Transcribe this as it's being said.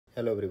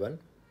Hello everyone.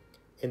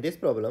 In this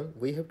problem,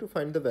 we have to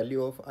find the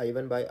value of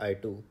I1 by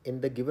I2 in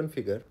the given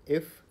figure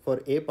if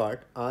for A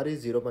part R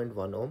is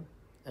 0.1 ohm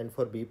and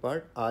for B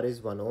part R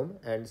is 1 ohm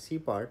and C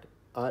part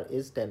R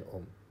is 10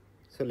 ohm.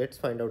 So let's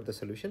find out the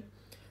solution.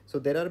 So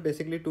there are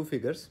basically two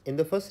figures. In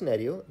the first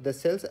scenario, the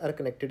cells are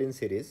connected in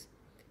series,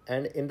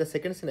 and in the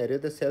second scenario,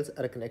 the cells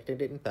are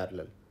connected in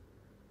parallel.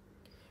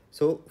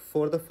 So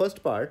for the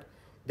first part,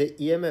 the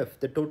EMF,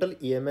 the total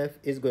EMF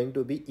is going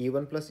to be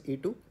E1 plus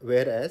E2,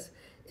 whereas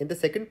in the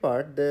second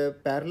part, the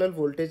parallel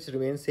voltage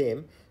remains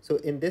same. So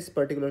in this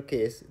particular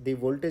case, the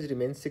voltage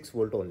remains 6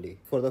 volt only.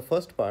 For the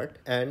first part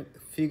and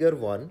figure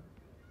 1,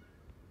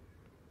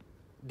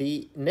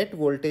 the net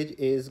voltage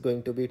is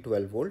going to be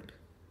 12 volt,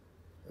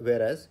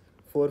 whereas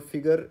for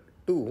figure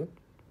 2,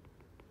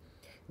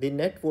 the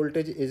net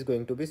voltage is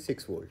going to be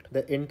 6 volt.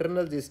 The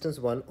internal resistance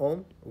 1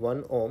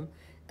 ohm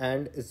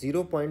and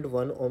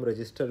 0.1 ohm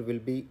resistor will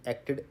be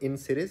acted in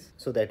series.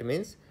 So that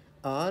means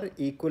R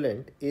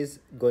equivalent is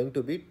going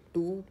to be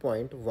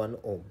 2.1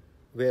 ohm.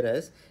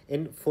 Whereas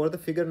for the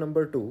figure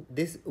number 2,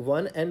 this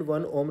 1 and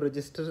 1 ohm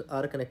resistors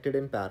are connected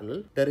in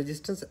parallel. The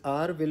resistance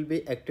R will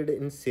be acted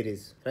in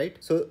series, right?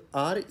 So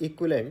R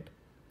equivalent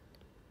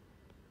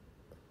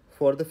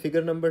for the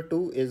figure number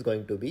 2 is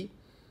going to be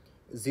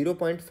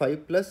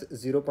 0.5 plus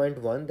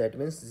 0.1, that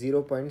means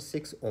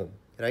 0.6 ohm,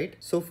 right?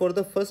 So for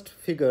the first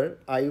figure,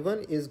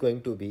 I1 is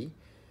going to be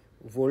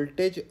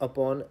voltage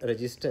upon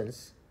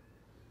resistance,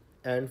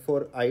 and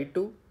for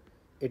I2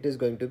 it is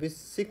going to be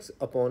 6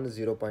 upon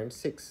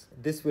 0.6.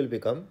 This will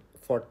become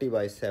 40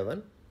 by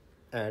 7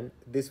 and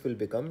this will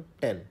become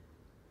 10.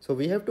 So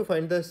we have to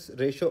find this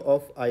ratio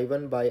of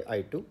I1 by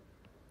I2.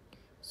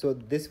 So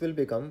this will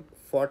become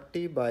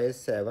 40 by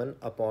 7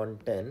 upon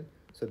 10.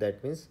 So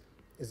that means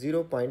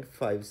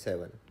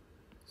 0.57.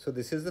 So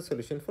this is the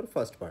solution for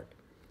first part.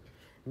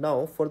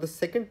 Now for the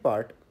second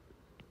part,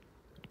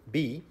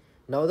 B,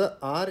 now the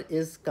R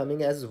is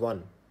coming as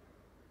 1,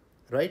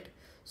 right?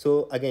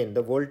 So again,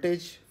 the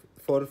voltage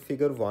for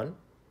figure 1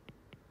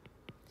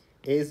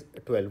 is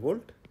 12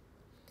 volt,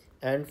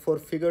 and for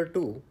figure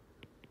 2,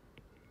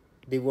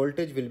 the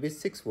voltage will be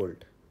 6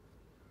 volt.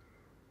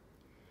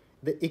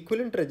 The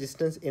equivalent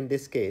resistance in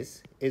this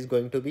case is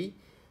going to be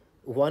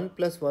 1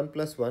 plus 1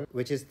 plus 1,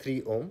 which is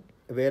 3 ohm,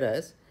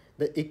 whereas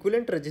the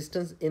equivalent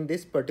resistance in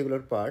this particular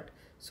part,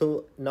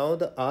 so now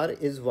the R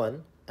is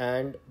 1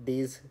 and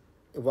these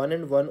 1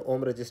 and 1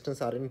 ohm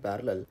resistance are in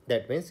parallel.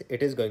 That means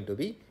it is going to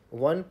be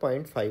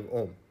 1.5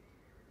 ohm.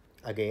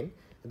 Again,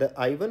 the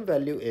I1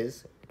 value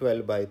is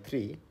 12 by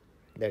 3,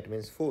 that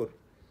means 4,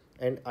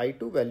 and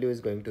I2 value is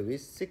going to be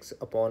 6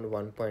 upon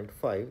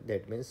 1.5,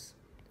 that means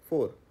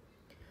 4.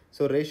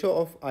 So ratio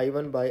of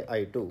I1 by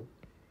I2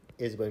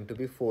 is going to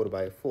be 4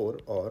 by 4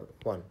 or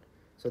 1.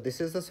 So this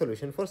is the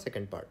solution for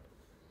second part.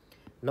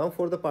 Now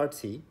for the part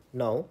C,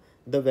 now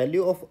the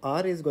value of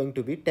R is going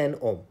to be 10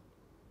 ohm,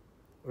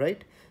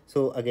 right?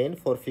 So again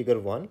for figure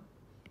 1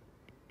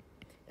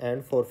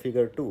 and for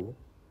figure 2,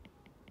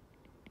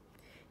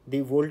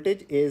 the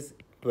voltage is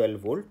 12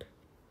 volt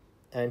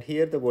and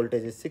here the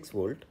voltage is 6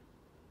 volt.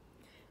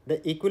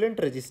 The equivalent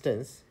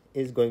resistance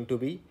is going to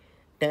be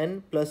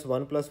 10 plus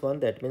 1 plus 1,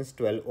 that means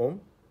 12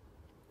 ohm,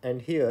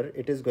 and here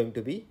it is going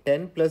to be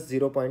 10 plus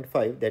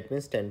 0.5, that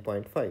means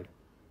 10.5.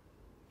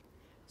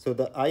 So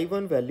the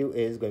I1 value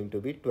is going to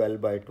be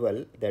 12 by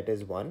 12, that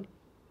is 1,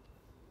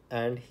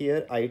 and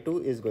here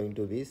I2 is going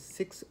to be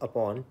 6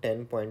 upon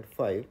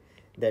 10.5,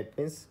 that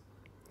means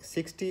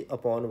 60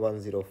 upon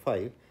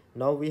 105.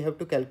 Now we have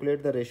to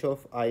calculate the ratio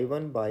of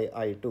I1 by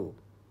I2.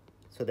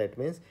 So that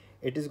means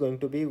it is going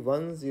to be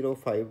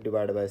 105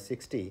 divided by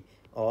 60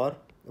 or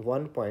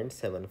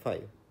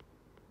 1.75.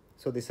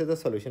 So this is the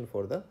solution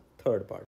for the third part.